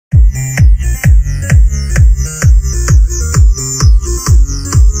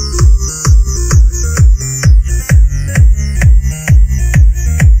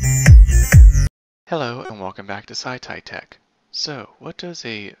welcome back to SciTi Tech. So, what does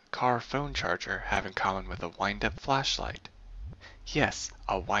a car phone charger have in common with a wind-up flashlight? Yes,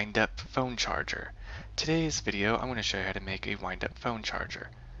 a wind-up phone charger. Today's video, I'm going to show you how to make a wind-up phone charger.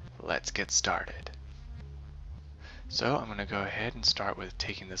 Let's get started. So, I'm going to go ahead and start with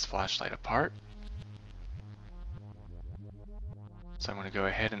taking this flashlight apart. So I'm going to go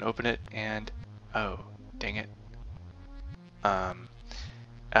ahead and open it and, oh, dang it.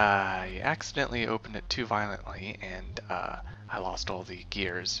 I accidentally opened it too violently and I lost all the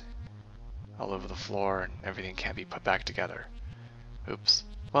gears all over the floor and everything can't be put back together. Oops.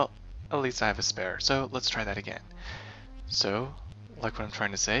 Well, at least I have a spare, so let's try that again. So, like what I'm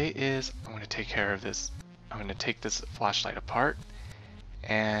trying to say is I'm going to take care of this. I'm going to take this flashlight apart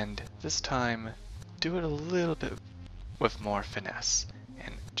and this time do it a little bit with more finesse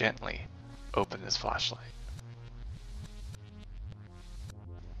and gently open this flashlight.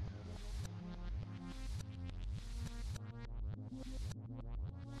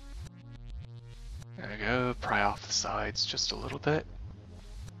 There we go, pry off the sides just a little bit.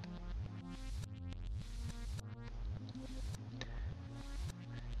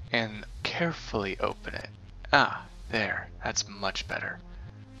 And carefully open it. Ah, there, that's much better.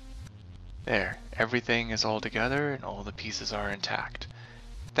 There, everything is all together and all the pieces are intact.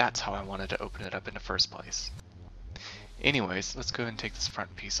 That's how I wanted to open it up in the first place. Anyways, let's go ahead and take this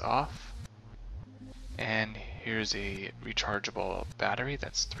front piece off. And here's a rechargeable battery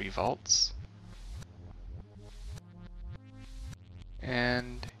that's 3 volts.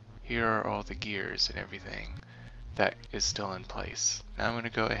 And here are all the gears and everything that is still in place. Now I'm going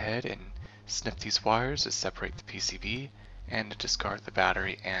to go ahead and snip these wires to separate the PCB and to discard the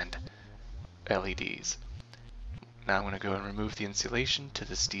battery and LEDs. Now I'm going to go and remove the insulation to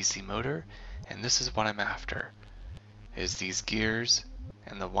this DC motor, and this is what I'm after, is these gears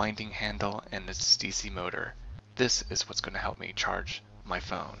and the winding handle and this DC motor. This is what's going to help me charge my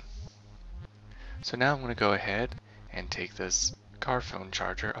phone. So now I'm going to go ahead and take this car phone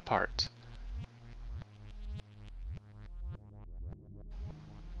charger apart.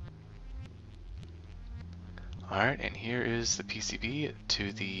 Alright, and here is the PCB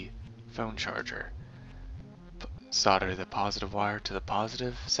to the phone charger. Solder the positive wire to the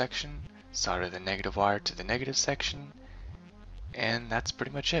positive section, solder the negative wire to the negative section, and that's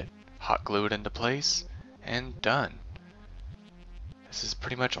pretty much it. Hot glue it into place, and done. This is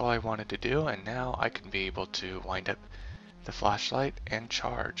pretty much all I wanted to do, and now I can be able to wind up the flashlight and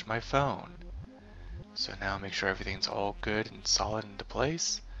charge my phone. So now make sure everything's all good and solid into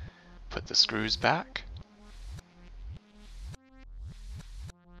place. Put the screws back.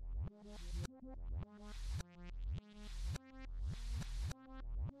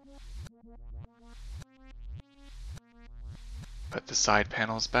 Put the side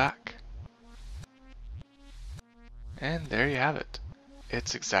panels back. And there you have it.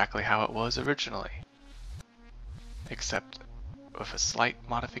 It's exactly how it was originally, except with a slight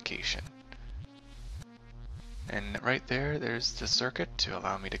modification. And right there, there's the circuit to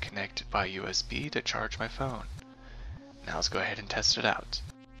allow me to connect by USB to charge my phone. Now let's go ahead and test it out.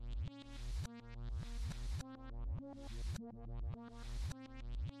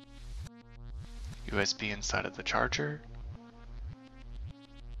 USB inside of the charger.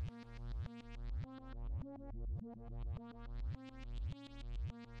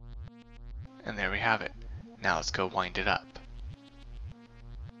 And there we have it. Now let's go wind it up.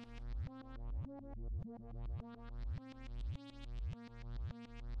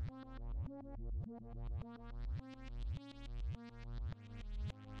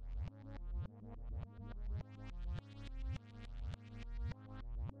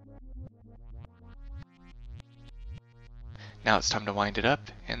 Now it's time to wind it up,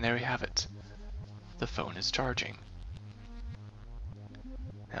 and there we have it. The phone is charging.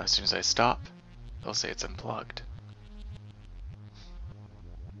 Now as soon as I stop, it'll say it's unplugged.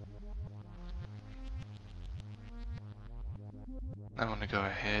 I'm going to go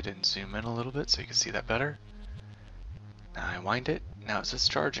ahead and zoom in a little bit so you can see that better. Now I wind it, now it says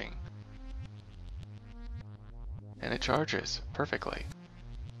charging. And it charges perfectly.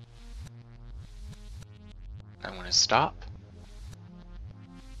 I'm going to stop.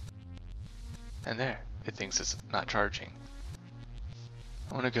 And there, it thinks it's not charging.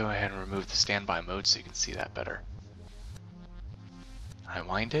 I want to go ahead and remove the standby mode so you can see that better. I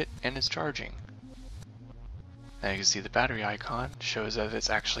wind it and it's charging. Now you can see the battery icon shows that it's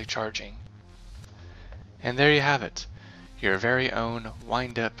actually charging. And there you have it, your very own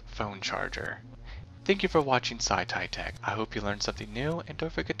wind-up phone charger. Thank you for watching SciTi Tech. I hope you learned something new, and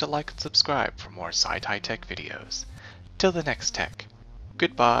don't forget to like and subscribe for more SciTi Tech videos. Till the next tech,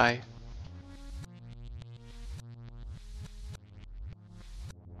 goodbye.